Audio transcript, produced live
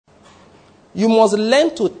You must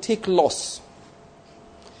learn to take loss.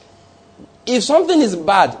 If something is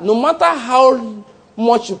bad, no matter how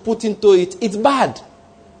much you put into it, it's bad.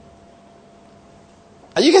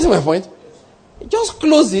 Are you getting my point? Just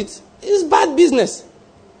close it. It's bad business.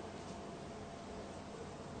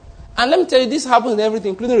 And let me tell you, this happens in everything,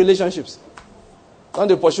 including relationships. Don't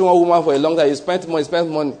they pursue one woman for a long time, you spend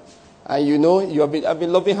money. And you know, I've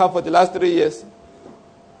been loving her for the last 3 years.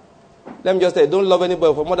 Let me just tell you, don't love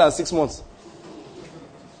anybody for more than 6 months.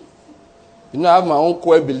 You know, I have my own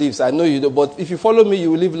core beliefs. I know you do, but if you follow me,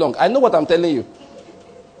 you will live long. I know what I'm telling you.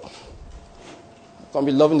 You can't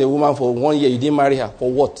be loving a woman for 1 year, you didn't marry her.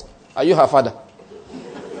 For what? Are you her father?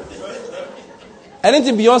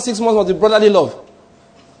 Anything beyond 6 months must be brotherly love.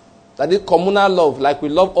 That is communal love, like we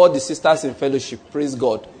love all the sisters in fellowship. Praise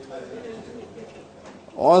God.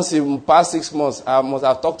 Once you pass 6 months, I must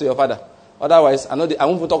have talked to your father. Otherwise, I won't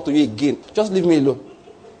even talk to you again. Just leave me alone.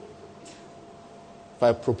 If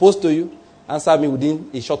I propose to you, answer me within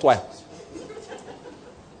a short while.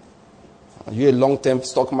 Are you a long-term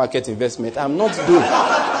stock market investment? I'm not doing.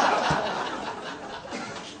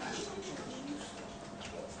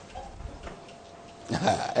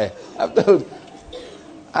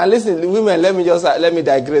 And listen, women, let me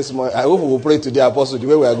digress more. I hope we will pray today, Apostle, the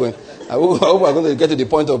way we are going. I hope we are going to get to the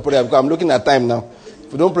point of prayer, because I'm looking at time now.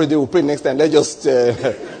 If we don't pray today, we'll pray next time. Let's just...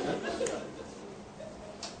 I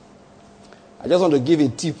just want to give a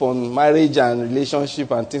tip on marriage and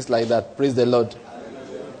relationship and things like that. Praise the Lord.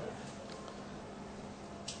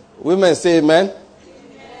 Women say amen. Amen.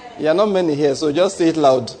 There are not many here, so just say it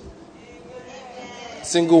loud.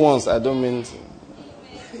 Single ones, I don't mean...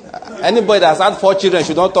 Anybody that's had 4 children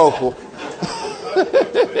should not talk. Or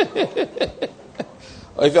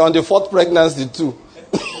if you're on the 4th pregnancy too.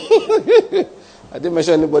 I didn't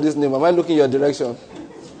mention anybody's name. Am I looking your direction?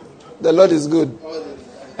 The Lord is good.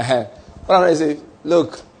 What I say,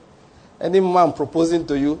 look, any man proposing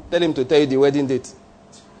to you, tell him to tell you the wedding date.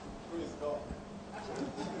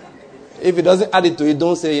 If he doesn't add it to it,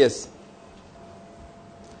 don't say yes.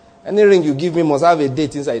 Any ring you give me must have a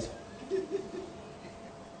date inside.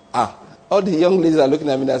 All the young ladies are looking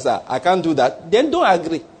at me and say, I can't do that. Then don't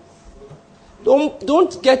agree.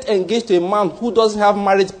 Don't get engaged to a man who doesn't have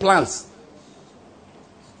marriage plans.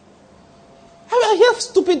 I hear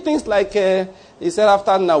stupid things like, he said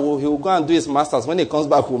after now he will go and do his masters. When he comes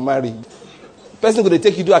back, he will marry. The person going to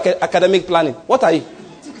take you to academic planning. What are you?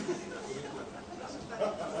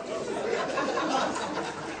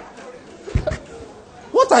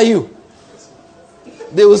 What are you?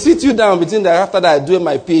 They will sit you down between that after that I do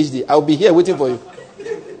my PhD. I'll be here waiting for you.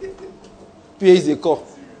 PhD call.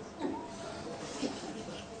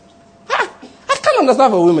 I can't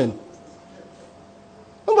understand for women.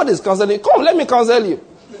 Nobody's counseling. Come, let me counsel you.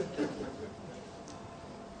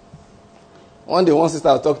 One day, one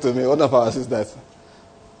sister talked to me, one of our sisters.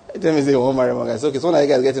 He tell me, say, he won't marry my guy. So, okay, so one of you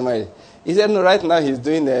guys getting married. He said, no, right now he's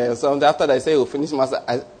doing something. After that, I say, he'll finish master.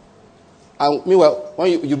 And meanwhile,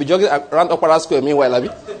 when you be jogging around Opera Square, meanwhile, Abi,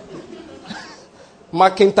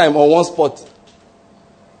 marking time on one spot.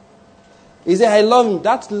 He said, I love him.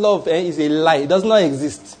 That love is a lie. It does not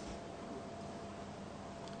exist.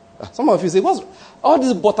 Some of you say, all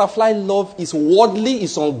this butterfly love is worldly,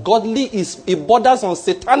 is ungodly, it borders on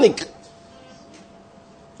satanic.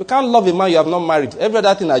 You can't love a man you have not married. Every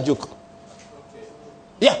other thing a joke.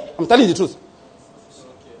 Yeah, I'm telling you the truth.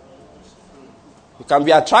 You can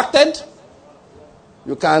be attracted.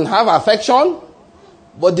 You can have affection.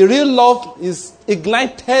 But the real love is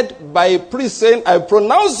ignited by a priest saying, I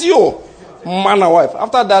pronounce you man and wife.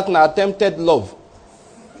 After that, an attempted love.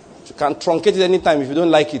 You can truncate it anytime if you don't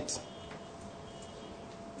like it.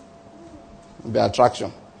 It'll be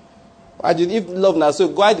attraction. If love now, so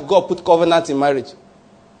God put covenant in marriage.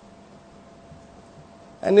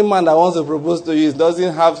 Any man that wants to propose to you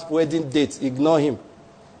doesn't have wedding date, ignore him.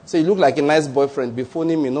 So you look like a nice boyfriend. Be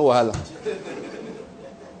phoning me, no wahala.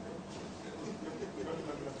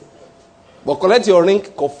 But collect your ring,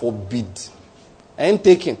 God forbid. I ain't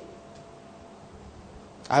taking.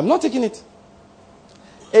 I'm not taking it.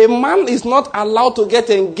 A man is not allowed to get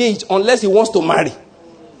engaged unless he wants to marry.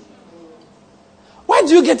 Why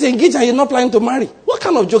do you get engaged and you're not planning to marry? What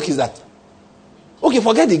kind of joke is that? Okay,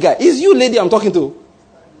 forget the guy. It's you, lady, I'm talking to.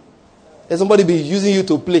 There's somebody be using you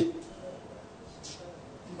to play.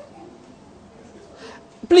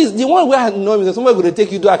 Please, the one where I know is somebody going to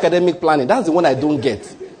take you to academic planning. That's the one I don't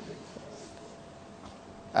get.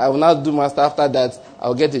 I will now do master. After that,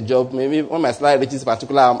 I'll get a job. Maybe when my salary reaches a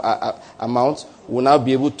particular amount, we'll now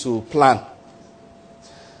be able to plan.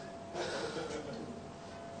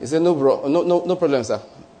 He said, no problem, sir.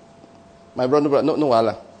 My brother, no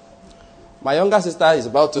wahala. My younger sister is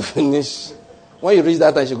about to finish. When you reach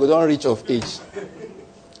that time, she go don't reach of age.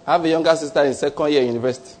 I have a younger sister in second year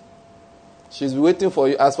university. She's waiting for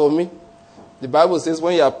you. As for me, the Bible says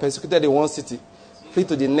when you are persecuted in one city, flee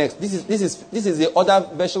to the next. This is the other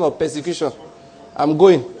version of persecution. I'm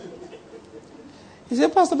going. He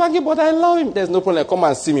said, Pastor Banky, but I love him. There's no problem. Come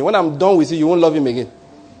and see me. When I'm done with you, you won't love him again.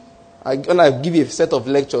 When I give you a set of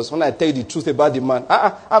lectures, when I tell you the truth about the man,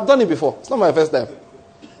 I've done it before. It's not my first time.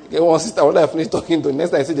 Okay, one sister, when I finish talking to,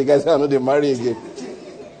 next time I see the guy say, I know they marry again.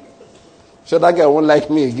 Sure, that guy won't like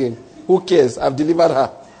me again. Who cares? I've delivered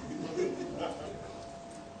her.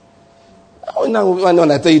 Now,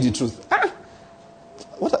 when I tell you the truth,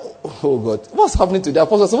 oh God, what's happening to the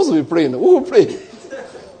apostle? Supposed to be praying. Who will pray?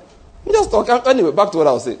 Just talk. Anyway, back to what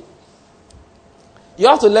I was saying. You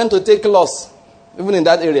have to learn to take loss, even in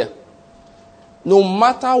that area. No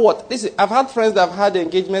matter what. Listen, I've had friends that have had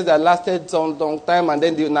engagements that lasted some long time, and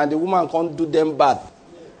then the woman can't do them bad,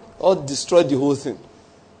 or destroy the whole thing.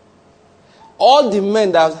 All the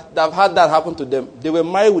men that have had that happen to them, they were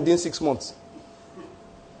married within 6 months.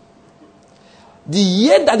 The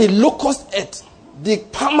year that the locust ate, the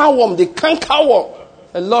palmer worm, the canker worm,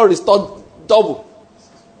 the Lord restored double.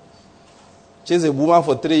 Chase a woman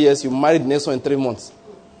for 3 years, you married the next one in 3 months.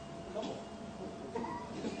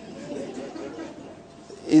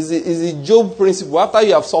 Is the Job principle. After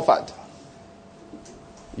you have suffered,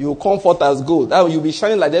 you come forth as gold. That you'll be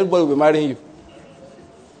shining like everybody will be marrying you.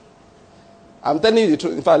 I'm telling you the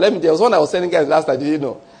truth. In fact, there was one I was telling guys last time, did you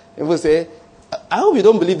know? People say, I hope you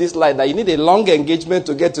don't believe this lie, that you need a long engagement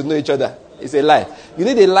to get to know each other. It's a lie. You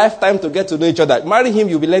need a lifetime to get to know each other. Marry him,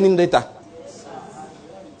 you'll be learning later.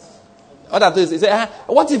 Other things, he say,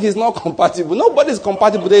 what if he's not compatible? Nobody's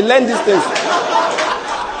compatible. They learn these things.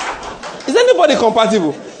 Is anybody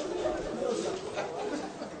compatible?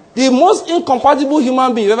 The most incompatible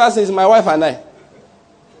human being you've ever seen is my wife and I.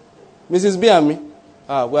 Mrs. B and me.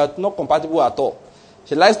 We are not compatible at all.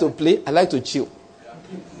 She likes to play. I like to chill.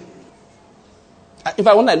 In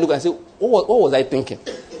fact, when I look, I say, what was I thinking?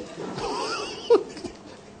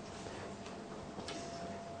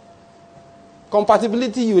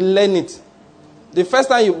 Compatibility, you learn it. The first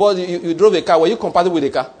time you drove a car, were you compatible with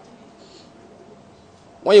the car?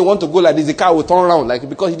 When you want to go like this, the car will turn around,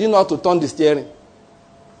 because you didn't know how to turn the steering.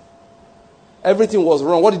 Everything was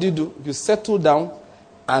wrong. What did you do? You settled down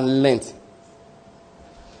and learned.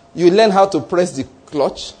 You learn how to press the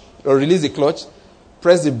clutch or release the clutch,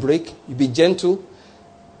 press the brake, you be gentle.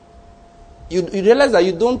 You realize that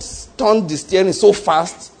you don't turn the steering so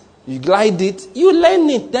fast. You glide it. You learn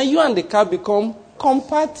it. Then you and the car become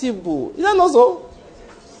compatible. Is that not so?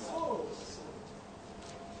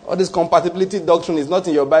 All this compatibility doctrine is not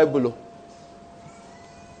in your Bible.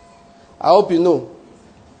 I hope you know.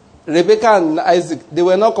 Rebecca and Isaac, they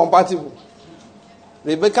were not compatible.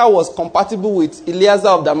 Rebecca was compatible with Eliezer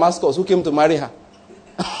of Damascus, who came to marry her.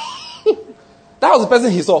 That was the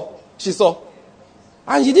person she saw.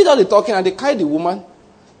 And she did all the talking, and they carried the woman.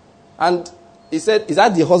 And he said, is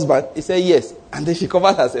that the husband? He said, yes. And then she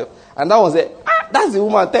covered herself. And that one said, that's the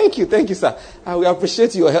woman. Thank you, sir. And we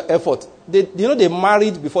appreciate your effort. They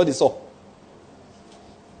married before they saw.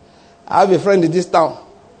 I have a friend in this town.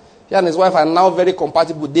 He and his wife are now very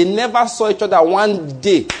compatible. They never saw each other one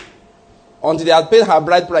day until they had paid her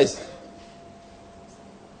bride price.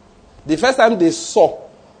 The first time they saw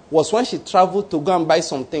was when she traveled to go and buy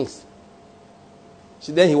some things.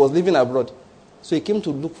 Then he was living abroad. So he came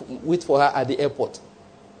to wait for her at the airport.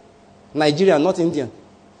 Nigerian, not Indian.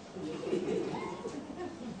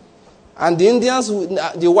 And the Indians,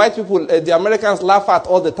 the white people, the Americans laugh at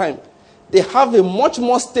all the time. They have a much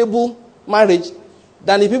more stable marriage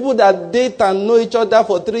than the people that date and know each other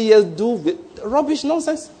for 3 years do. Rubbish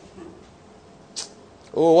nonsense.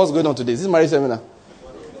 Oh, what's going on today? Is this marriage seminar?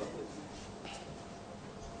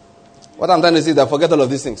 What I'm trying to say is that forget all of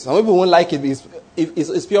these things. Some people won't like it if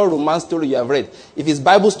it's pure romance story you have read. If it's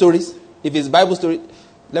Bible story,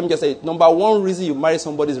 let me just say, number one reason you marry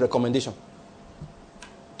somebody is recommendation.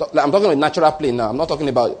 I'm talking about natural plane now. I'm not talking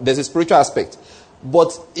about, there's a spiritual aspect.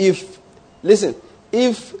 But if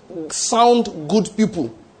sound good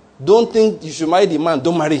people don't think you should marry the man,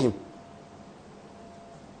 don't marry him.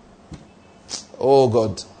 Oh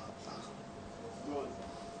God.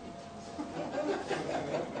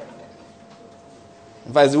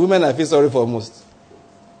 In fact, it's the women I feel sorry for most.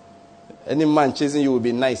 Any man chasing you will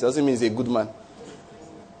be nice. Doesn't mean he's a good man.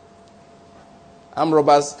 Armed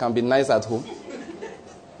robbers can be nice at home.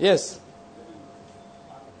 Yes.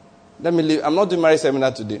 Let me leave. I'm not doing marriage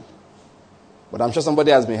seminar today. But I'm sure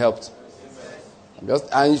somebody has been helped.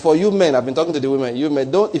 And for you men, I've been talking to the women. You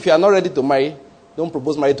men, if you are not ready to marry, don't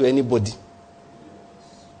propose marriage to anybody.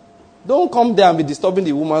 Don't come there and be disturbing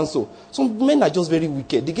the woman's soul. Some men are just very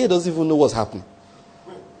wicked. The guy doesn't even know what's happening.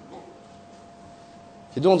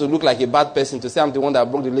 You don't want to look like a bad person to say I'm the one that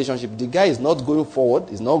broke the relationship. The guy is not going forward.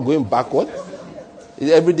 He's not going backward.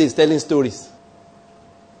 Every day he's telling stories.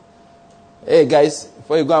 Hey guys,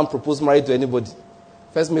 before you go and propose marriage to anybody,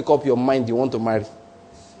 first make up your mind you want to marry.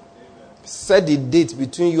 Set the date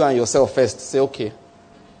between you and yourself first. Say, okay,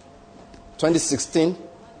 2016,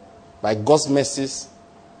 by God's mercies,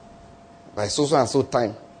 by so and so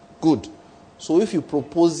time. Good. So if you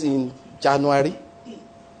propose in January,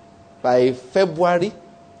 by February,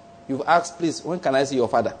 you've asked, please, when can I see your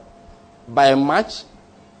father? By March,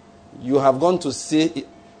 you have gone to say,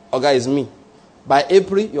 Oga is me. By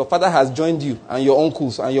April, your father has joined you and your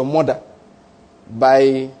uncles and your mother.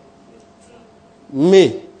 By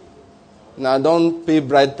May, now don't pay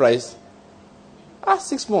bride price.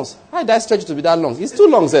 6 months. Why did I stretch it to be that long? It's too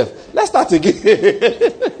long, Seth. Let's start again.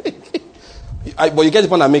 But you get the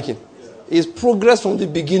point I'm making. It's progress from the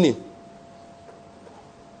beginning.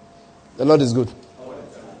 The Lord is good.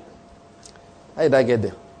 How did I get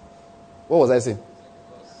there? What was I saying?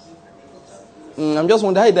 I'm just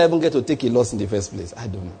wondering, how did I even get to take a loss in the first place? I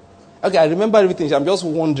don't know. Okay, I remember everything. I'm just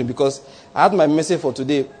wondering because I had my message for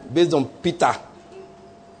today based on Peter.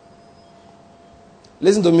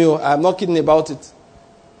 Listen to me, I'm not kidding about it.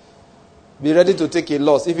 Be ready to take a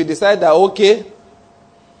loss. If you decide that, okay,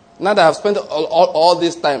 now that I've spent all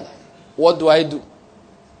this time, what do I do?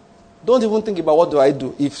 Don't even think about what do I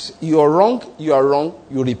do. If you are wrong,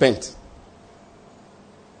 you repent.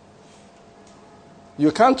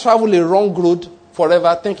 You can't travel a wrong road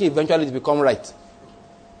forever thinking eventually to become right.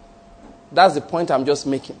 That's the point I'm just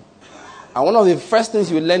making. And one of the first things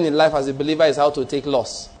you learn in life as a believer is how to take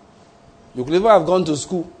loss. You could even have gone to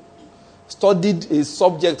school, studied a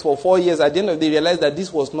subject for 4 years. At the end of the day, realize that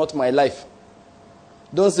this was not my life.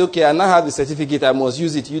 Don't say, okay, I now have the certificate, I must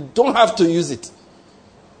use it. You don't have to use it.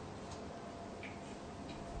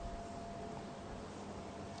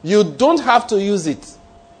 You don't have to use it.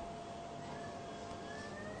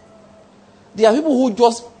 There are people who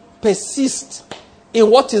just persist in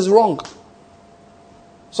what is wrong.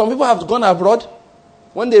 Some people have gone abroad.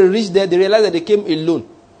 When they reach there, they realize that they came alone.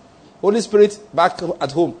 Holy Spirit back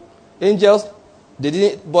at home. Angels, they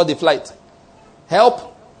didn't board the flight.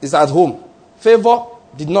 Help is at home. Favor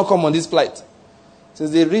did not come on this flight.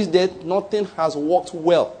 Since they reached there, nothing has worked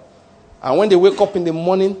well. And when they wake up in the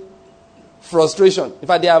morning, frustration. In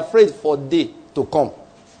fact, they are afraid for day to come.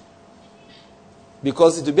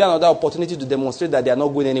 Because it will be another opportunity to demonstrate that they are not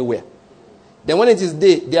going anywhere. Then when it is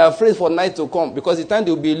day, they are afraid for night to come. Because the time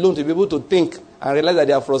they will be alone to be able to think and realize that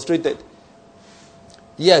they are frustrated.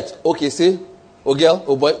 Yet, okay, say, oh girl,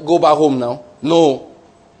 oh boy, go back home now. No.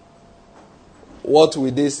 What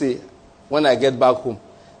will they say when I get back home?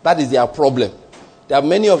 That is their problem. There are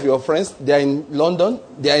many of your friends, they are in London,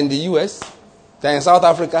 they are in the US, they are in South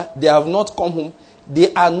Africa, they have not come home.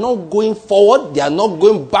 They are not going forward, they are not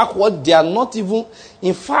going backward, they are not even,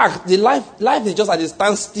 in fact, the life is just at a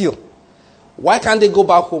standstill. Why can't they go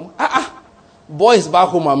back home? Boys back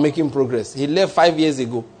home are making progress. He left 5 years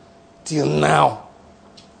ago. Till now.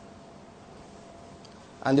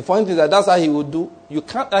 And the funny thing is that that's how he would do. You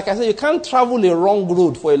can't, like I said, you can't travel a wrong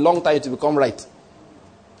road for a long time to become right.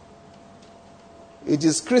 It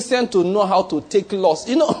is Christian to know how to take loss.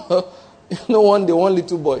 One day, one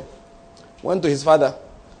little boy went to his father,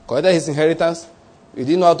 collected his inheritance. He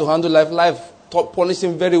didn't know how to handle life. Life punished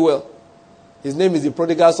him very well. His name is the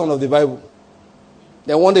prodigal son of the Bible.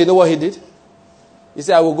 Then one day, you know what he did? He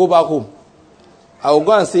said, I will go back home. I will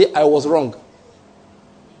go and say I was wrong.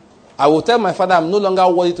 I will tell my father I'm no longer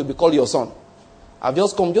worthy to be called your son. I've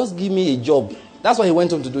just come, just give me a job. That's what he went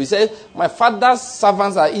home to do. He said, my father's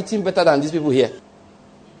servants are eating better than these people here.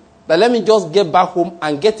 But let me just get back home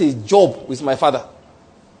and get a job with my father.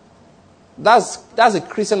 That's a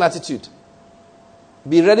Christian attitude.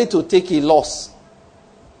 Be ready to take a loss.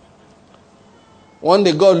 One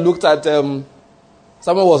day God looked at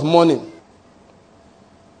Samuel was mourning.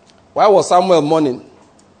 Why was Samuel mourning?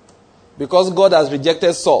 Because God has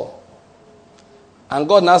rejected Saul. And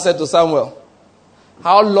God now said to Samuel,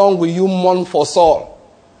 how long will you mourn for Saul,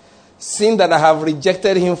 seeing that I have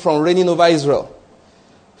rejected him from reigning over Israel?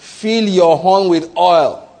 Fill your horn with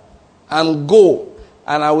oil and go,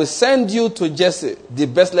 and I will send you to Jesse, the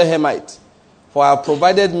Bethlehemite, for I have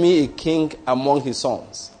provided me a king among his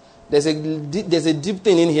sons. There's a deep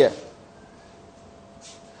thing in here.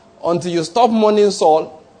 Until you stop mourning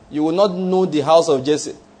Saul, you will not know the house of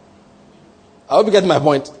Jesse. I hope you get my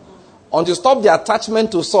point. Until you stop the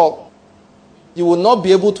attachment to Saul, you will not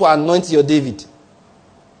be able to anoint your David.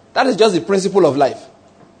 That is just the principle of life.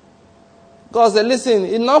 God said, listen,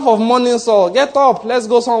 enough of morning, Saul. Get up. Let's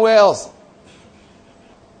go somewhere else.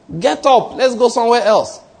 Get up. Let's go somewhere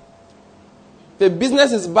else. The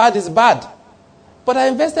business is bad, it's bad. But I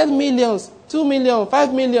invested millions, 2 million,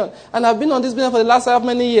 5 million, and I've been on this business for the last how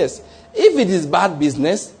many years. If it is bad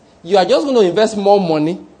business, you are just going to invest more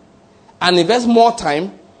money and invest more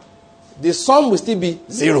time. The sum will still be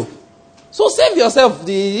zero. So save yourself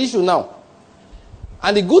the issue now.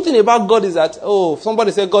 And the good thing about God is that,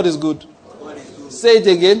 somebody say God is good. God is good. Say it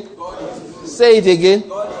again. Say it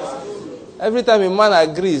again. Every time a man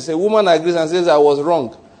agrees, a woman agrees and says I was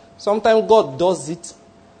wrong, sometimes God does it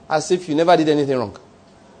as if you never did anything wrong.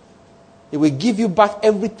 He will give you back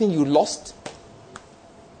everything you lost.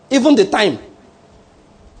 Even the time.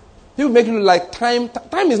 People make it look like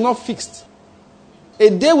time is not fixed. A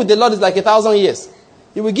day with the Lord is like 1,000 years.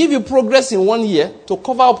 He will give you progress in 1 year to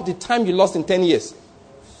cover up the time you lost in 10 years.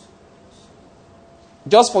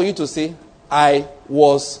 Just for you to say, I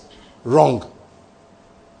was wrong.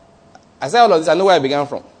 I say all of this, I know where I began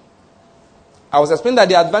from. I was explaining that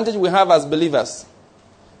the advantage we have as believers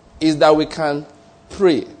is that we can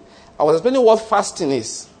pray. I was explaining what fasting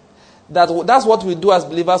is. That's what we do as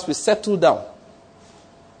believers. We settle down.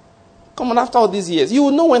 Come on, after all these years, you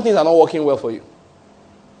will know when things are not working well for you.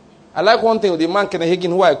 I like one thing with the man Kenneth Hagin,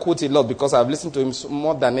 who I quote a lot because I've listened to him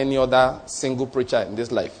more than any other single preacher in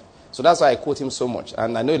this life. So that's why I quote him so much.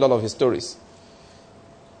 And I know a lot of his stories.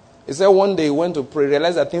 He said one day he went to pray,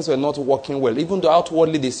 realized that things were not working well. Even though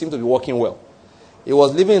outwardly they seemed to be working well. He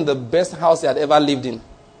was living in the best house he had ever lived in.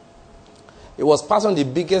 He was pastoring the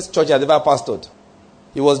biggest church he had ever pastored.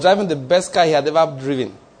 He was driving the best car he had ever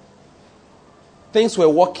driven. Things were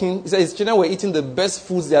working. He said his children were eating the best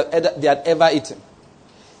foods they had ever eaten.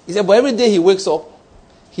 He said, but every day he wakes up,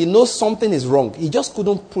 he knows something is wrong. He just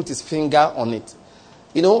couldn't put his finger on it.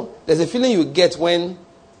 You know, there's a feeling you get when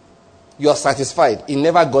you are satisfied. He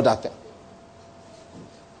never got that thing.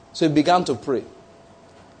 So he began to pray.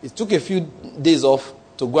 It took a few days off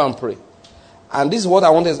to go and pray. And this is what I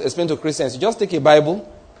want to explain to Christians. You just take a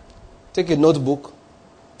Bible, take a notebook,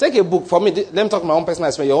 take a book. For me, let me talk my own personal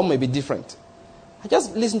experience. Your own may be different. I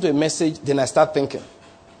just listen to a message, then I start thinking.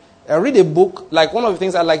 I read a book, like one of the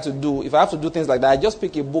things I like to do, if I have to do things like that, I just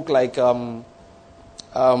pick a book like,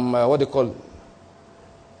 what they call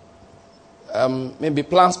maybe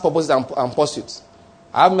Plans, Purposes, and Pursuits.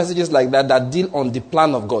 I have messages like that deal on the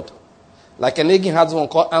plan of God. Like an Hagin has one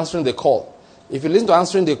called Answering the Call. If you listen to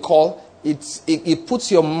Answering the Call, it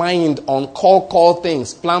puts your mind on call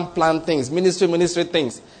things, plan things, ministry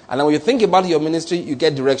things. And then when you think about your ministry, you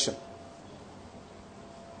get direction.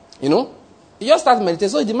 You know? You just start meditating.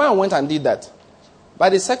 So the man went and did that. By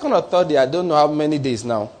the second or third day, I don't know how many days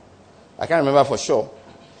now. I can't remember for sure.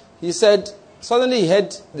 He said, suddenly he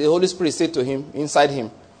heard the Holy Spirit say to him, inside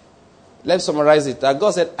him, let's summarize it, that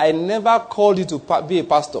God said, I never called you to be a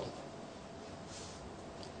pastor.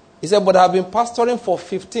 He said, but I've been pastoring for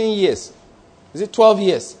 15 years. Is it 12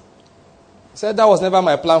 years? He said, that was never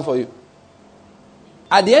my plan for you.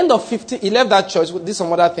 At the end of 15, he left that church, did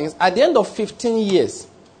some other things. At the end of 15 years,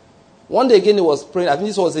 one day again he was praying. I think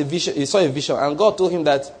this was a vision. He saw a vision. And God told him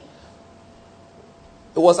that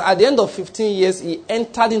it was at the end of 15 years he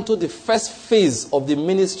entered into the first phase of the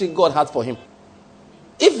ministry God had for him.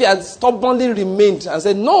 If he had stubbornly remained and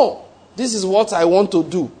said, no, this is what I want to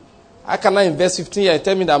do. How can I invest 15 years and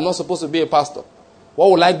tell me that I'm not supposed to be a pastor?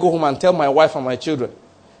 What will I go home and tell my wife and my children?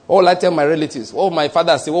 What will I tell my relatives? What will my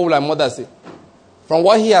father say? What will my mother say? From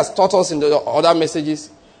what he has taught us in the other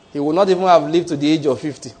messages, he would not even have lived to the age of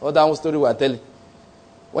 50. All that story we are telling.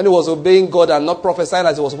 When he was obeying God and not prophesying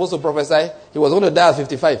as he was supposed to prophesy, he was going to die at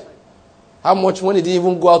 55. How much when he didn't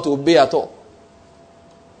even go out to obey at all?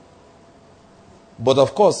 But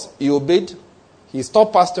of course, he obeyed. He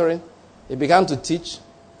stopped pastoring. He began to teach,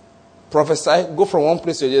 prophesy, go from one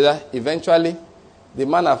place to the other. Eventually, the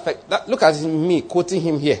man look at me quoting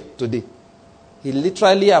him here today. He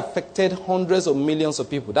literally affected hundreds of millions of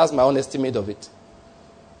people. That's my own estimate of it.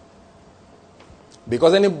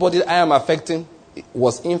 Because anybody I am affecting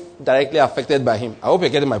was indirectly affected by him. I hope you're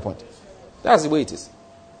getting my point. That's the way it is.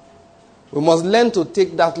 We must learn to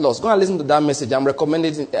take that loss. Go and listen to that message. I'm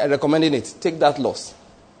recommending it. Take that loss.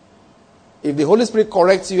 If the Holy Spirit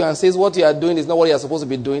corrects you and says what you are doing is not what you are supposed to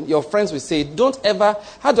be doing, your friends will say, don't ever,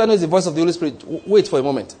 how do I know it's the voice of the Holy Spirit? Wait for a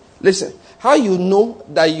moment. Listen, how you know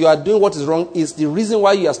that you are doing what is wrong is the reason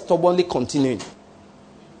why you are stubbornly continuing.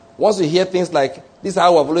 Once you hear things like, this is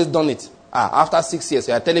how I've always done it. After 6 years,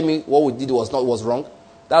 you are telling me what we did was wrong.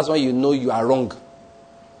 That's when you know you are wrong.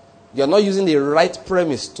 You are not using the right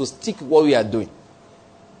premise to stick what we are doing.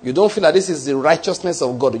 You don't feel that this is the righteousness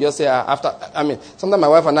of God. You just say, sometimes my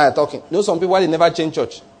wife and I are talking. You know, some people, they never change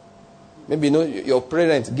church. Maybe, your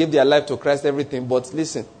parents gave their life to Christ, everything. But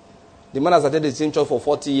listen, the man has attended the same church for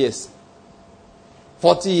 40 years.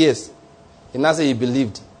 40 years. He now said he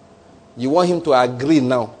believed. You want him to agree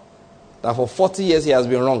now that for 40 years he has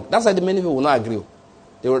been wrong. That's why many people will not agree.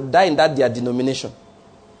 They will die in that their denomination.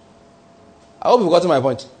 I hope you got to my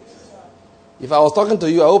point. If I was talking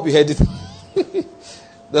to you, I hope you heard it.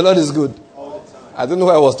 The Lord is good. I don't know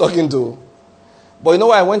who I was talking to. But you know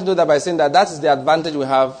why I want to do that by saying that is the advantage we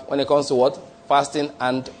have when it comes to what? Fasting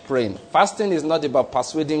and praying. Fasting is not about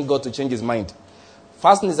persuading God to change his mind.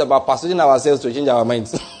 Fasting is about persuading ourselves to change our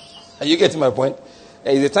minds. Are you getting my point?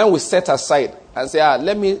 It's the time we set aside and say,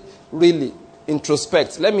 let me really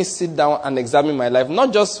introspect. Let me sit down and examine my life.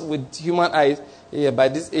 Not just with human eyes. By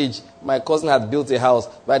this age, my cousin had built a house.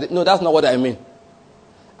 No, that's not what I mean.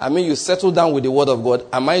 I mean, you settle down with the word of God.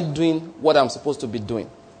 Am I doing what I'm supposed to be doing?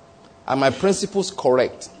 Are my principles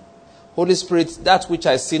correct? Holy Spirit, that which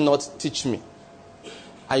I see not, teach me.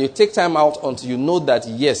 And you take time out until you know that,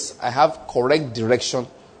 yes, I have correct direction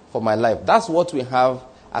for my life. That's what we have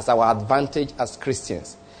as our advantage as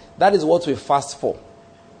Christians. That is what we fast for.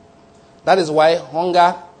 That is why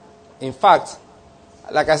hunger, in fact,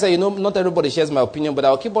 like I said, not everybody shares my opinion, but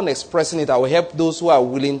I'll keep on expressing it. I will help those who are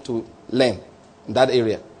willing to learn in that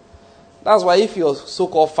area. That's why if you're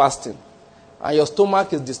so-called fasting and your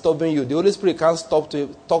stomach is disturbing you, the Holy Spirit can't stop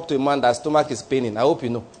to talk to a man that stomach is paining. I hope you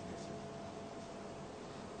know.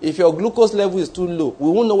 If your glucose level is too low, we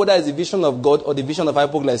won't know whether it's the vision of God or the vision of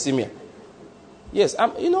hypoglycemia. Yes, I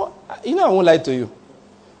won't lie to you.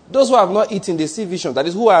 Those who have not eaten, they see vision. That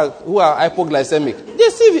is, who are hypoglycemic. They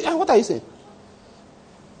see vision. What are you saying?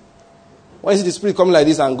 When you see the Spirit coming like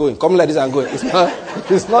this and going, it's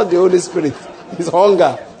not the Holy Spirit. It's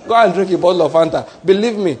hunger. Go and drink a bottle of Fanta.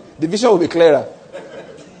 Believe me, the vision will be clearer.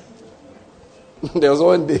 There was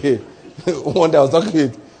one day I was talking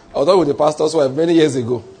with the pastor's wife many years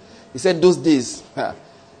ago. He said those days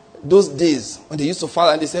when they used to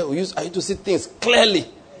fast and they said, I used to see things clearly.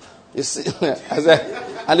 You see, I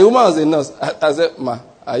said, and the woman was a nurse. I said, Ma,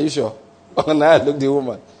 are you sure? And I looked at the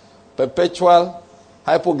woman. Perpetual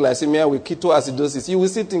hypoglycemia with ketoacidosis. You will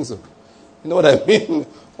see things. You know what I mean?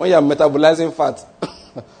 When you are metabolizing fat,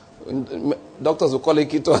 doctors will call it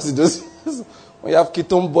ketoacidosis. When you have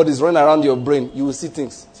ketone bodies running around your brain, you will see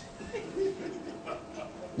things.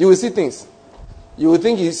 You will see things. You will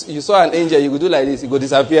think you saw an angel, you will do like this, it will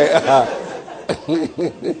disappear.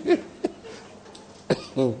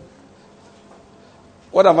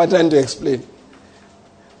 What am I trying to explain?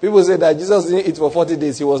 People say that Jesus didn't eat for 40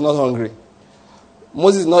 days, he was not hungry.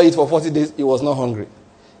 Moses did not eat for 40 days, he was not hungry.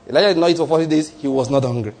 Elijah did not eat for 40 days, he was not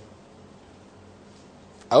hungry.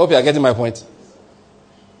 I hope you are getting my point.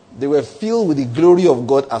 They were filled with the glory of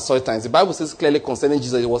God at such times. The Bible says clearly concerning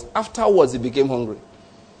Jesus, it was afterwards he became hungry.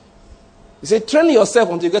 He said, train yourself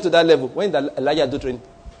until you get to that level. When did Elijah do training?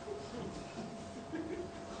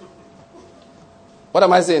 What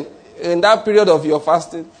am I saying? In that period of your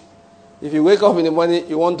fasting, if you wake up in the morning,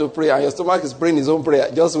 you want to pray, and your stomach is praying his own prayer,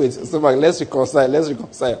 just wait. Stomach, let's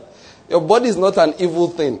reconcile. Your body is not an evil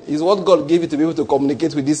thing. It's what God gave you to be able to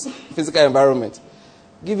communicate with this physical environment.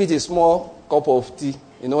 Give it a small cup of tea,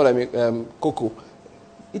 you know what I mean, cocoa.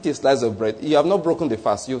 Eat a slice of bread. You have not broken the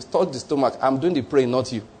fast. You've taught the stomach, I'm doing the praying,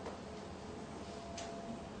 not you.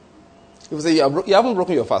 If you say you haven't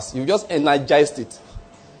broken your fast, you've just energized it.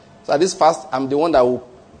 So at this fast, I'm the one that will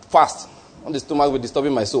fast on the stomach with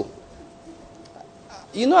disturbing my soul.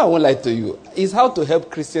 You know I won't lie to you. It's how to help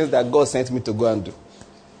Christians that God sent me to go and do.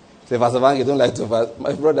 Say, Pastor Vange, you don't like to fast.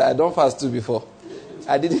 My brother, I don't fast too before.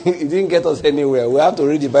 It didn't get us anywhere. We have to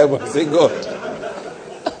read the Bible and say, God,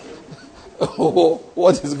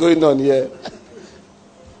 what is going on here?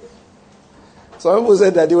 Some people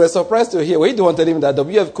said that they were surprised to hear. When you wanted him that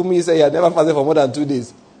W.F. Kumi said he had never fasted for more than 2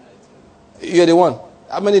 days. You're the one.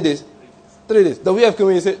 How many days? 3 days. W.F.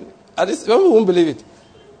 Kumi said, some people won't believe it.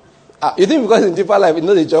 You think because in deeper life, you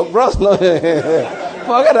know the job? Bros, no.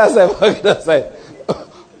 Forget that side.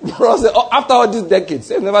 Bros, after all these decades,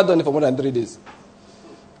 they've never done it for more than 3 days.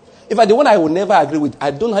 In fact, the one I will never agree with, I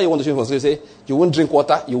don't know how you want to show for. So you say, you won't drink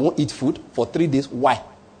water, you won't eat food for 3 days. Why?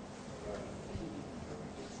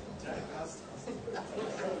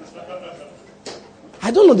 I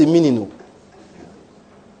don't know the meaning. No.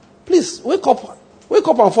 Please, wake up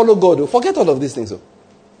and follow God. Forget all of these things.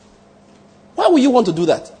 Why would you want to do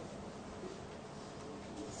that?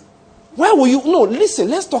 Why will you? No, listen,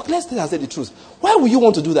 let's say the truth. Why would you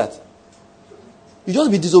want to do that? You just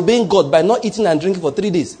be disobeying God by not eating and drinking for 3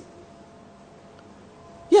 days.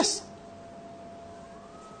 Yes.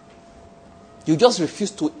 You just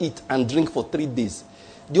refuse to eat and drink for 3 days.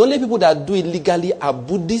 The only people that do it legally are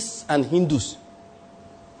Buddhists and Hindus,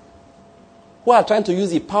 who are trying to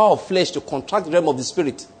use the power of flesh to contract the realm of the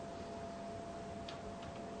spirit.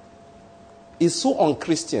 It's so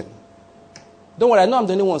unchristian. Don't worry, I know I'm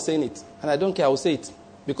the only one saying it. And I don't care, I will say it.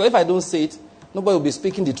 Because if I don't say it, nobody will be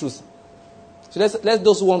speaking the truth. So let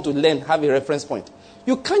those who want to learn have a reference point.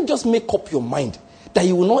 You can't just make up your mind that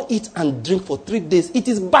you will not eat and drink for 3 days. It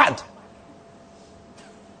is bad.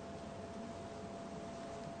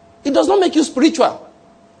 It does not make you spiritual.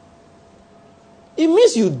 It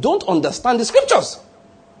means you don't understand the scriptures.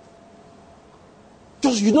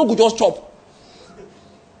 You don't go just chop.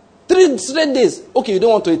 3 straight days. Okay, you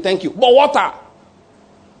don't want to eat, thank you. But water.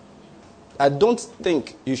 I don't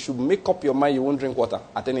think you should make up your mind you won't drink water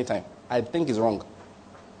at any time. I think it's wrong.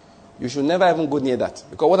 You should never even go near that.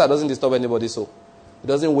 Because water doesn't disturb anybody's soul. It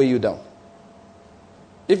doesn't weigh you down.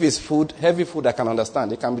 If it's food, heavy food, I can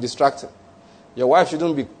understand. It can be distracting. Your wife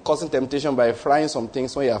shouldn't be causing temptation by frying some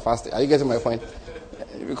things when you are fasting. Are you getting my point?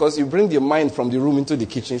 Because you bring your mind from the room into the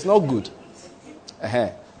kitchen. It's not good.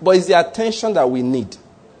 But it's the attention that we need.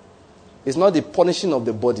 It's not the punishing of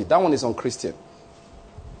the body. That one is unchristian.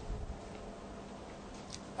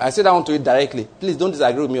 I said I want to eat directly. Please don't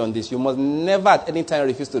disagree with me on this. You must never at any time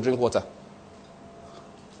refuse to drink water.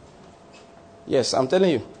 Yes, I'm telling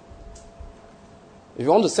you. If you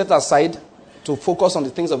want to set aside to focus on the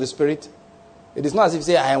things of the spirit, it is not as if you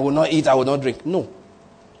say, I will not eat, I will not drink. No.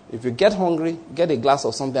 If you get hungry, get a glass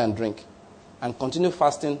of something and drink. And continue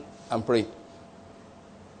fasting and pray.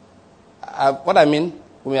 What I mean,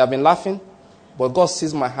 we may have been laughing, but God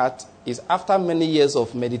sees my heart, is after many years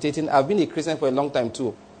of meditating, I've been a Christian for a long time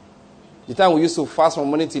too. The time we used to fast from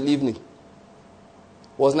morning till evening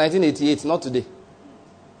was 1988, not today.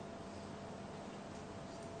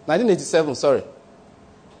 1987, sorry.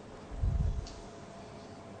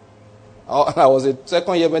 I was a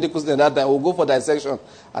second year medical student at that time. We'll go for dissection,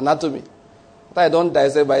 anatomy. After I don't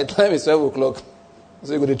dissect, by the time it's 12 o'clock,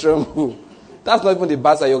 so you go to tremble. That's not even the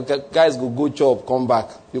bad side. Your guys go chop, come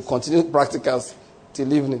back. You continue practicals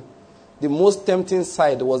till evening. The most tempting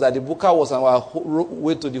side was that the booker was on our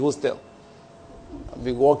way to the hostel. I've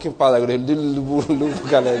been walking past like a little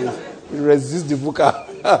booker like this. You resist the booker.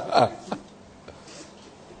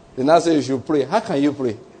 They now say you should pray. How can you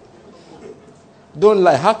pray? Don't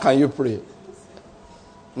lie. How can you pray?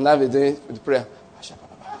 Now we're doing prayer.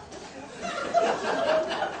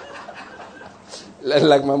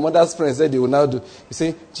 Like my mother's friend said they will now do. You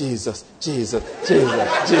say, Jesus, Jesus,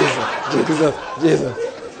 Jesus, Jesus, Jesus, Jesus.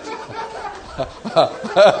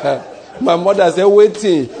 My mother said,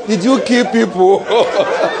 waiting. Did you kill people?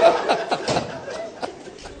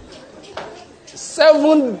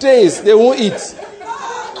 7 days they won't eat.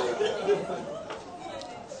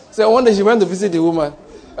 So one day she went to visit the woman.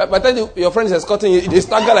 By the time your friend is escorting you, they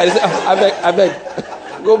stagger like this. I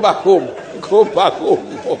beg. Go back home. Go back home.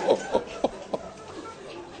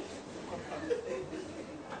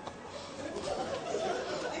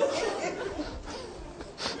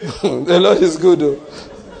 The Lord is good, though.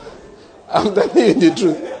 I'm telling you the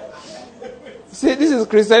truth. See, this is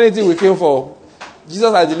Christianity we came for.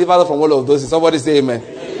 Jesus has delivered us from all of those. Somebody say amen.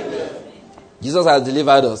 Jesus has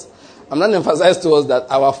delivered us. I'm not emphasizing to us that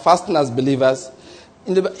our fasting as believers,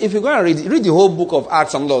 if you go and read the whole book of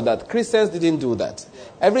Acts and all of that, Christians didn't do that.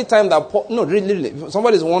 Every time that, really, if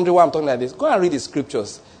somebody's wondering why I'm talking like this, go and read the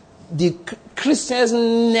scriptures. The Christians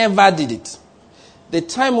never did it. The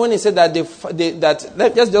time when he said that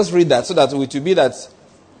let's just read that so that it will be that.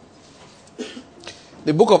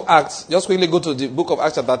 The book of Acts, just quickly go to the book of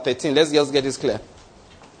Acts chapter 13. Let's just get this clear.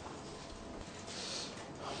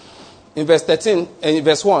 In verse 13, in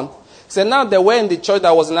verse 1, so now there were in the church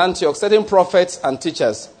that was in Antioch certain prophets and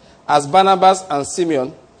teachers, as Barnabas and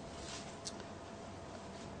Simeon,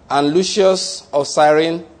 and Lucius of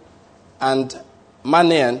Cyrene, and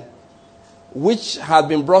Manaen, which had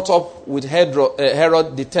been brought up with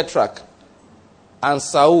Herod the Tetrarch, and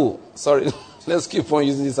Saul. Sorry, let's keep on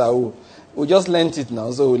using this Saul. We just learned it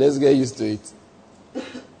now, so let's get used to it.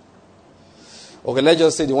 Okay, let's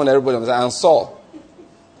just say the one everybody understands. And Saul.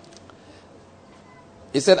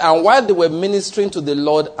 He said, and while they were ministering to the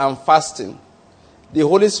Lord and fasting, the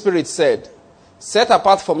Holy Spirit said, set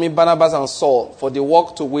apart for me Barnabas and Saul for the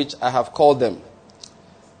work to which I have called them.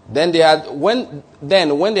 Then when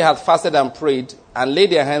they had fasted and prayed and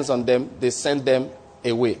laid their hands on them, they sent them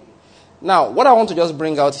away. Now, what I want to just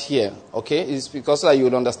bring out here, okay, is because so that you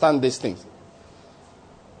will understand these things.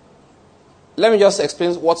 Let me just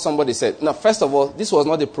explain what somebody said. Now, first of all, this was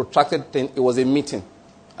not a protracted thing. It was a meeting.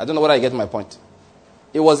 I don't know whether I get my point.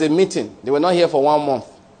 It was a meeting. They were not here for 1 month.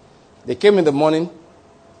 They came in the morning.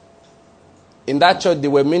 In that church, they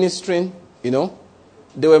were ministering,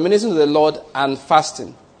 They were ministering to the Lord and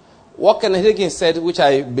fasting. What Kenneth Hagin said, which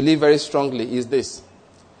I believe very strongly, is this.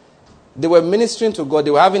 They were ministering to God.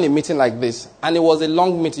 They were having a meeting like this. And it was a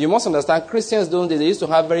long meeting. You must understand, Christians those days, they used to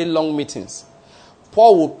have very long meetings.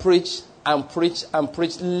 Paul would preach and preach and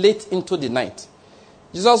preach late into the night.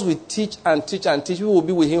 Jesus would teach and teach and teach. People will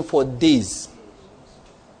be with him for days.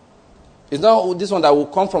 It's not this one that will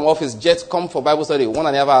come from office, just come for Bible study,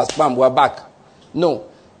 1.5 hours, bam, we're back. No.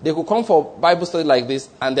 They could come for Bible study like this,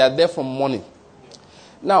 and they are there from morning.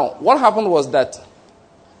 Now, what happened was that,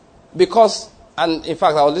 because, and in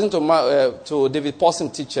fact, I was listening to David Paulson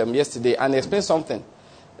teach yesterday, and he explained something.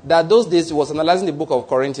 That those days, he was analyzing the book of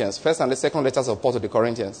Corinthians, first and the second letters of Paul to the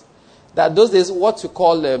Corinthians. That those days, what you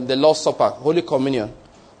call the Lord's Supper, Holy Communion,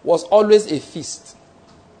 was always a feast.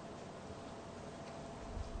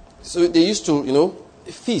 So they used to,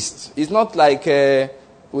 feast. It's not like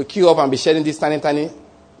we queue up and be sharing these tiny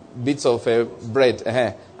bits of bread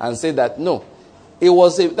and say that. No. It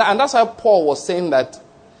was, and that's why Paul was saying that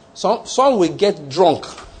some will get drunk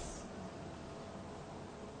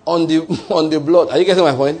on the blood. Are you getting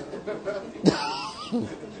my point?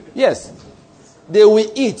 Yes. They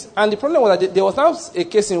will eat. And the problem was that there was now a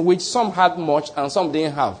case in which some had much and some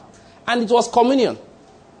didn't have. And it was communion.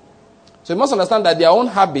 So you must understand that their own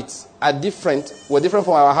habits were different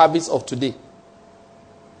from our habits of today.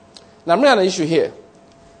 Now I'm bringing an issue here.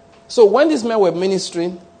 So when these men were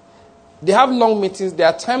ministering, they have long meetings. There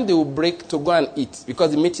are times they will break to go and eat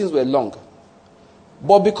because the meetings were long.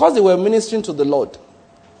 But because they were ministering to the Lord,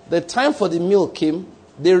 the time for the meal came,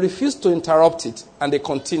 they refused to interrupt it, and they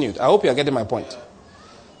continued. I hope you are getting my point.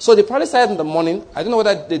 So they probably started in the morning. I don't know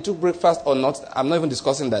whether they took breakfast or not. I'm not even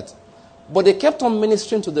discussing that. But they kept on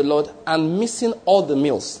ministering to the Lord and missing all the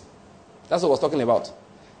meals. That's what I was talking about.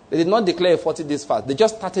 They did not declare a 40 days fast. They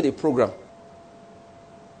just started a program.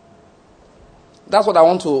 That's what I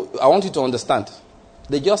want you to understand.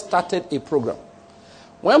 They just started a program.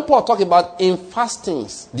 When Paul talked about in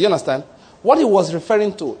fastings, do you understand? What he was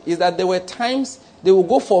referring to is that there were times they will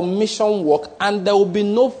go for mission work and there will be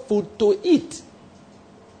no food to eat.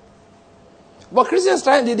 But Christians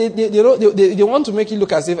they want to make it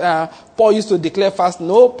look as if Paul used to declare fast.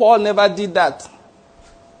 No, Paul never did that.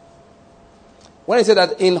 When he said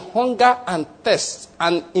that in hunger and thirst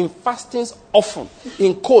and in fastings often,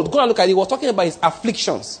 in cold, go and look at it. He was talking about his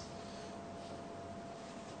afflictions.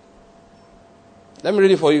 Let me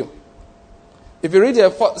read it for you. If you read 2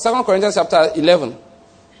 Corinthians chapter 11,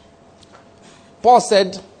 Paul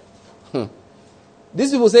said,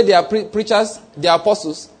 these people say they are preachers, they are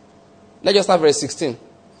apostles. Let's just start verse 16. He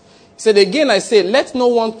said, again I say, let no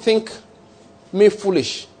one think me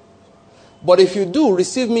foolish. But if you do,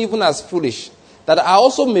 receive me even as foolish, that I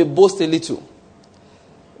also may boast a little.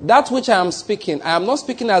 That which I am speaking, I am not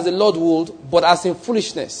speaking as the Lord would, but as in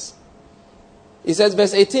foolishness. He says,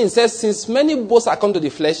 verse 18 says, since many boast according to the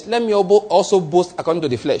flesh, let me also boast according to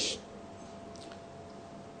the flesh.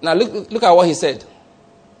 Now look at what he said.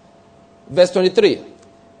 Verse 23.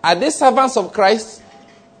 Are they servants of Christ?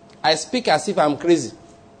 I speak as if I'm crazy.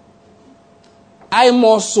 I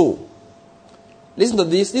more so. Listen to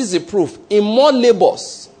this. This is a proof. In more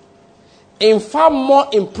labors. In far more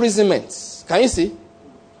imprisonments. Can you see?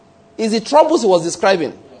 Is the troubles he was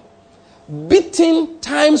describing. Beaten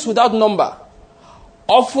times without number.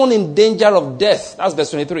 Often in danger of death. That's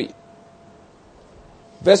verse 23.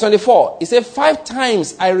 Verse 24. He said, 5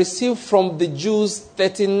 times I received from the Jews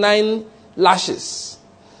 39 lashes.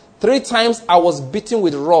 3 times I was beaten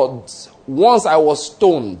with rods. Once I was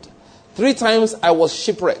stoned. 3 times I was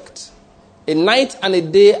shipwrecked. A night and a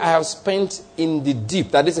day I have spent in the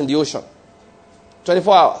deep, that is in the ocean.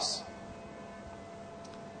 24 hours.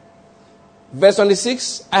 Verse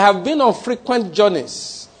 26, I have been on frequent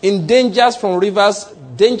journeys, in dangers from rivers,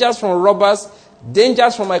 dangers from robbers,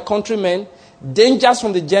 dangers from my countrymen, dangers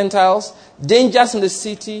from the Gentiles, dangers in the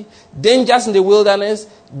city, dangers in the wilderness,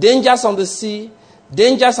 dangers on the sea,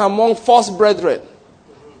 dangers among false brethren.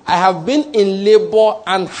 I have been in labor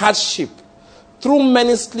and hardship, through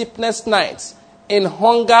many sleepless nights, in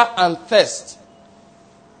hunger and thirst.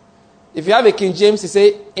 If you have a King James, he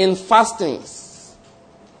say, in fastings.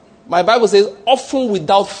 My Bible says, often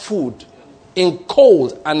without food, in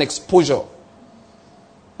cold and exposure.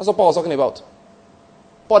 That's what Paul was talking about.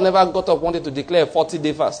 Paul never got up wanted to declare a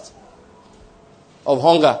 40-day fast of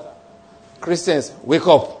hunger. Christians, wake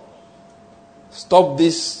up. Stop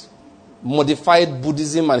this modified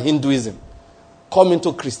Buddhism and Hinduism. Come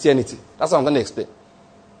into Christianity. That's what I'm going to explain.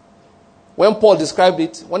 When Paul described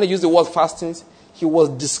it, when he used the word fastings, he was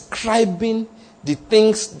describing the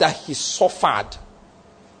things that he suffered,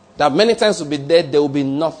 that many times will be there will be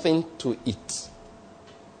nothing to eat.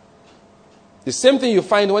 The same thing you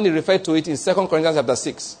find when he referred to it in 2 Corinthians chapter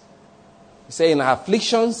 6. He said, in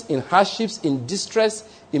afflictions, in hardships, in distress,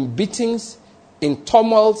 in beatings, in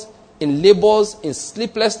tumults, in labors, in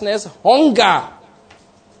sleeplessness, hunger.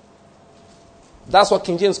 That's what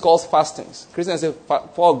King James calls fastings. Christians say,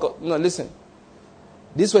 for God. No, listen.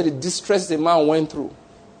 These were the distress the man went through.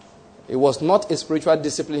 It was not a spiritual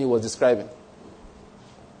discipline he was describing.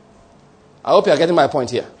 I hope you are getting my point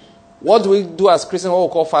here. What we do as Christians, what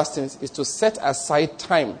we call fastings, is to set aside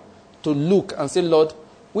time to look and say, Lord,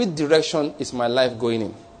 which direction is my life going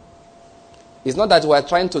in? It's not that we are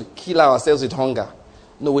trying to kill ourselves with hunger.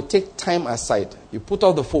 No, we take time aside. You put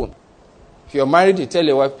off the phone. If you're married, you tell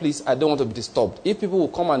your wife, please, I don't want to be disturbed. If people will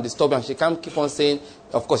come and disturb you and she can't keep on saying,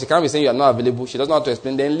 of course, she can't be saying you are not available. She doesn't know how to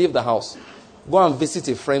explain. Then leave the house. Go and visit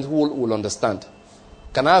a friend who will understand.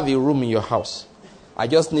 Can I have a room in your house? I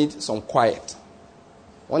just need some quiet.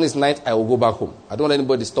 When it's night, I will go back home. I don't want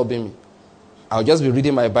anybody disturbing me. I'll just be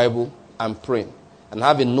reading my Bible and praying. And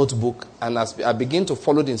have a notebook. And as I begin to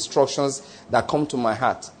follow the instructions that come to my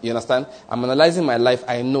heart. You understand? I'm analyzing my life.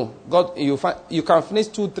 I know. God, you can finish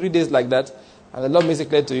 2-3 days like that. And the Lord makes it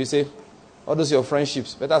clear to you. Say, all those your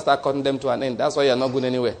friendships, better start cutting them to an end. That's why you're not going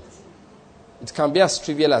anywhere. It can be as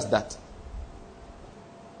trivial as that.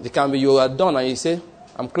 It can be you are done and you say,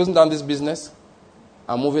 I'm closing down this business.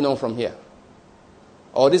 I'm moving on from here.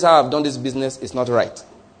 Or this how I've done this business is not right.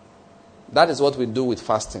 That is what we do with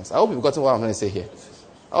fastings. I hope you've gotten what I'm going to say here.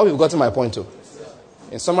 I hope you've gotten my point too.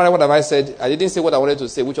 In summary, what have I said? I didn't say what I wanted to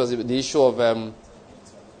say, which was the issue of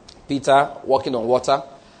Peter walking on water.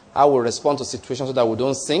 How we respond to situations so that we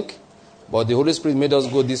don't sink. But the Holy Spirit made us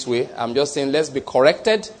go this way. I'm just saying let's be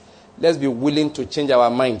corrected. Let's be willing to change our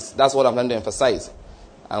minds. That's what I'm trying to emphasize.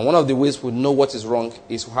 And one of the ways we know what is wrong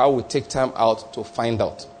is how we take time out to find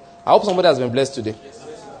out. I hope somebody has been blessed today.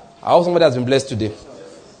 I hope somebody has been blessed today.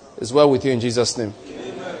 It's well with you in Jesus' name.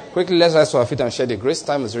 Amen. Quickly, let's rise to our feet and share the grace.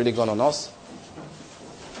 Time is really gone on us.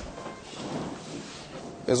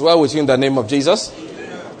 It's well with you in the name of Jesus.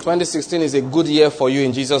 Amen. 2016 is a good year for you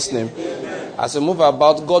in Jesus' name. Amen. As you move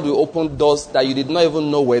about, God will open doors that you did not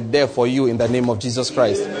even know were there for you in the name of Jesus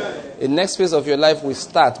Christ. Amen. The next phase of your life will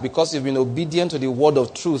start because you've been obedient to the word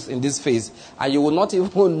of truth in this phase. And you will not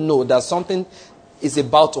even know that something is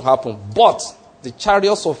about to happen. But the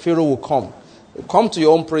chariots of Pharaoh will come. Come to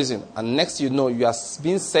your own prison, and next you know you are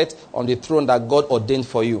being set on the throne that God ordained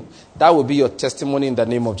for you. That will be your testimony in the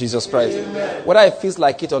name of Jesus Christ. Amen. Whether it feels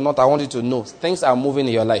like it or not, I want you to know things are moving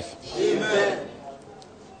in your life. Amen.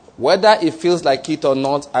 Whether it feels like it or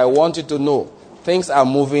not, I want you to know things are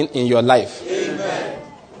moving in your life. Amen.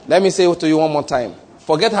 Let me say it to you one more time.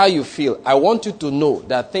 Forget how you feel. I want you to know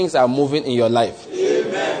that things are moving in your life.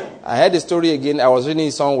 Amen. I heard the story again. I was reading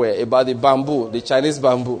somewhere about the bamboo, the Chinese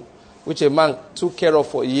bamboo, which a man took care of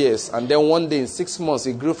for years. And then one day in 6 months,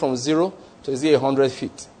 it grew from 0 to 100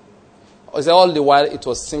 feet. He said all the while it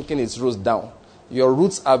was sinking its roots down. Your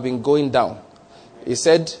roots have been going down. He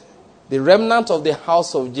said, the remnant of the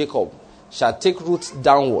house of Jacob shall take roots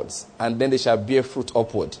downwards, and then they shall bear fruit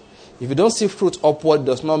upward. If you don't see fruit upward, it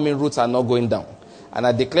does not mean roots are not going down. And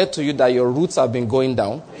I declare to you that your roots have been going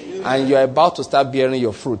down, and you are about to start bearing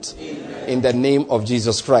your fruit. In the name of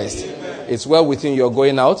Jesus Christ. It's well with you, you're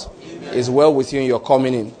going out. Is well with you in your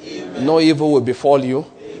coming in. Amen. No evil will befall you.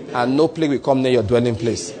 Amen. And no plague will come near your dwelling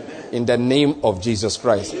place. Amen. In the name of Jesus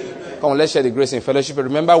Christ. Amen. Come on, let's share the grace in fellowship.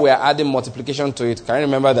 Remember, we are adding multiplication to it. Can you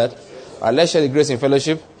remember that? All right, let's share the grace in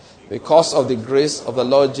fellowship. Because of the grace of the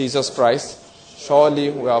Lord Jesus Christ, surely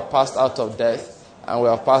we are passed out of death and we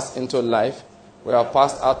are passed into life. We are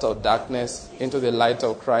passed out of darkness into the light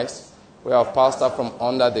of Christ. We are passed out from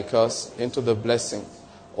under the curse into the blessing.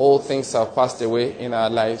 All things have passed away in our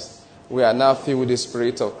lives. We are now filled with the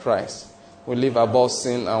Spirit of Christ. We live above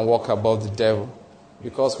sin and walk above the devil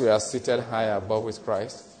because we are seated high above with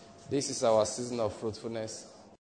Christ. This is our season of fruitfulness.